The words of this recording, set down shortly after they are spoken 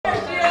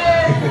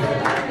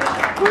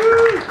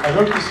I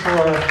wrote this for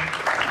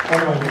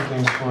one of my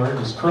nicknames for her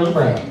is Curly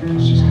Brown.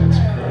 She's got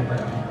some curly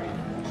brown hair.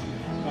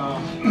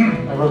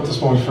 I wrote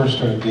this when we first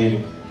started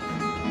dating.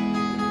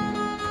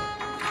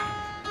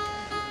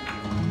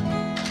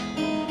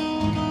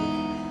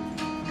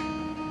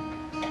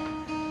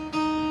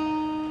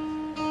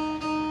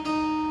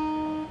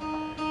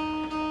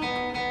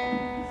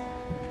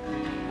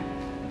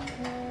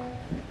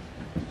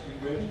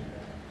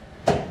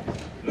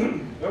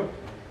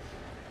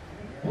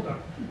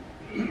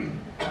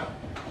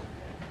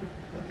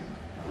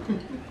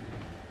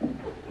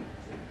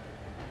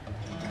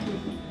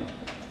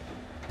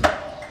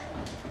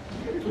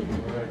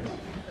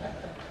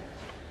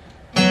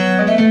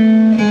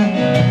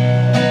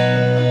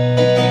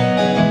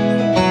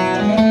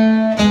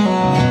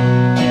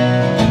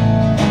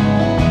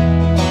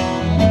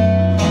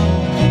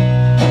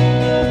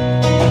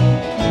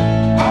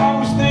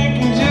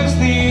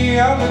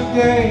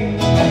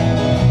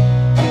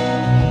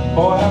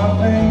 Boy, how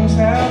things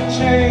have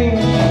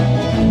changed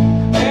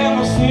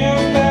ever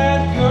since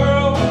that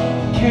girl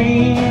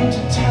came to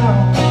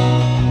town.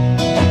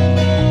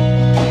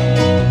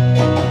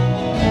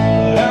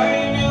 But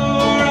I knew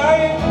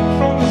right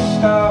from the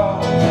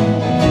start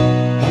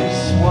this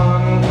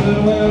one could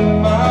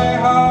win my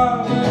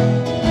heart.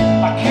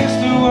 I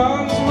kissed her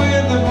once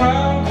with the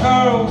brown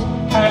curls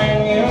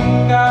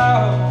hanging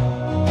down.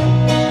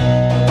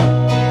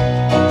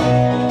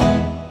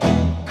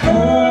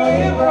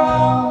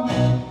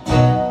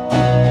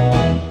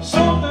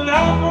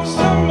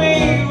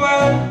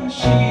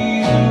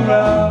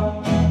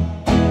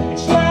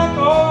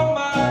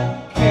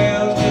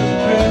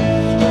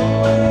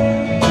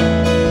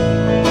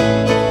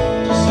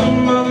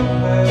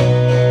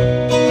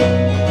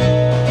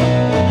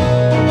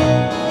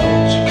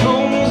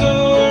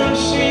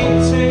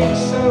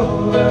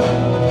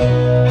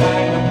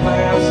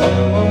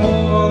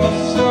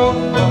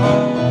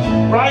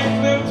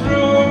 Rifling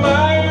through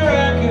my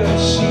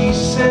records, she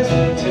says,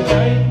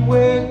 tonight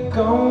we're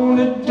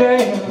gonna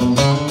dance.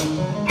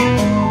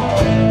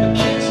 The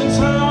kids in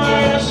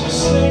town, she's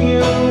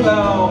singing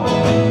along,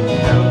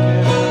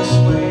 helping us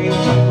sway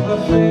to the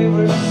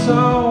favorite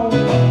song.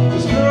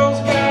 This girl's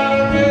got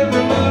a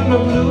rhythm and the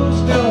blues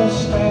don't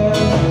stand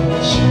a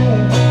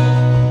chance.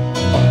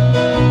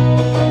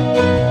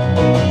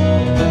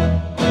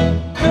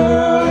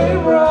 Curly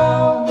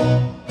brown,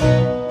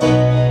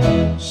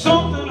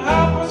 something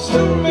happens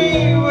to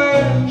me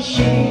when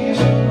she's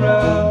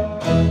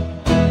around.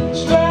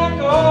 It's like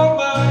all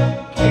my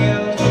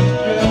cares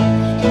just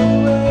drift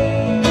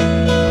away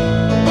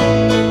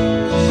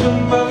to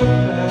some other place.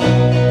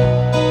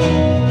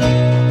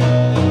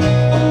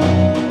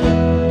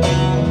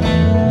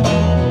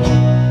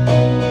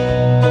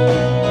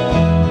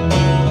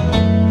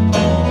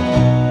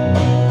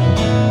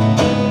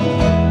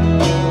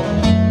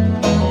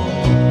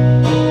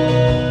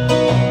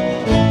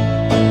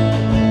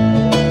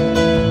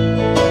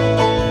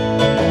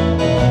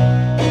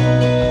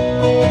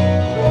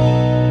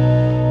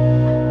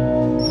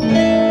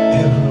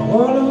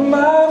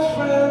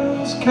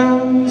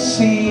 Can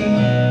see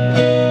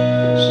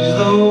she's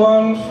the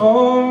one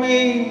for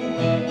me.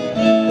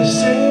 They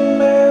say,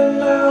 man,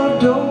 now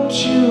don't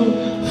you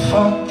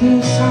fuck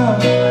this up.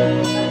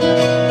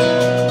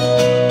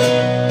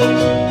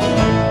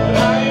 But I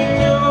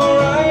knew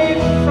right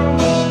from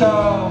the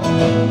start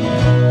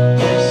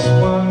this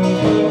one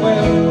could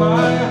win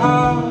my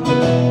heart.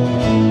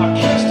 I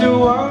kissed her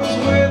once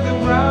with the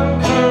brown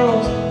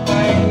curls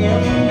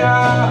hanging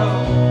down.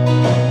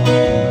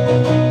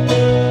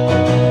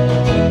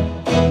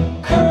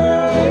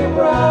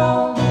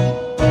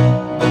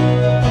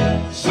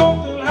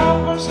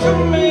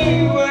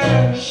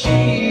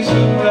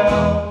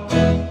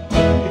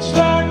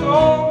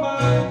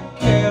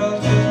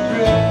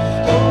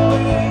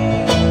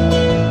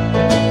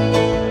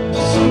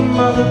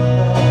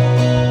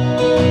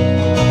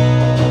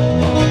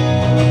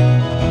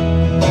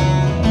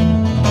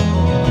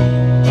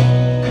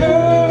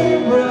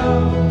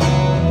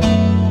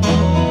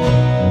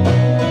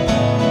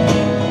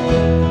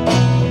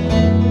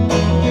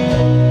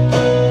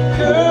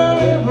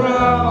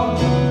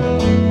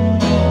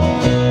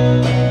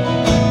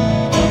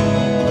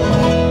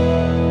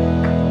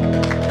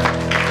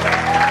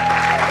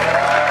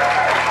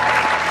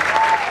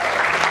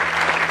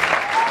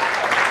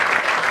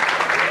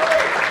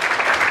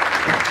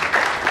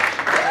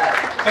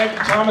 Thank you,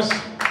 Thomas.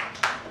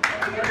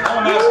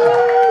 I'm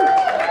Askin.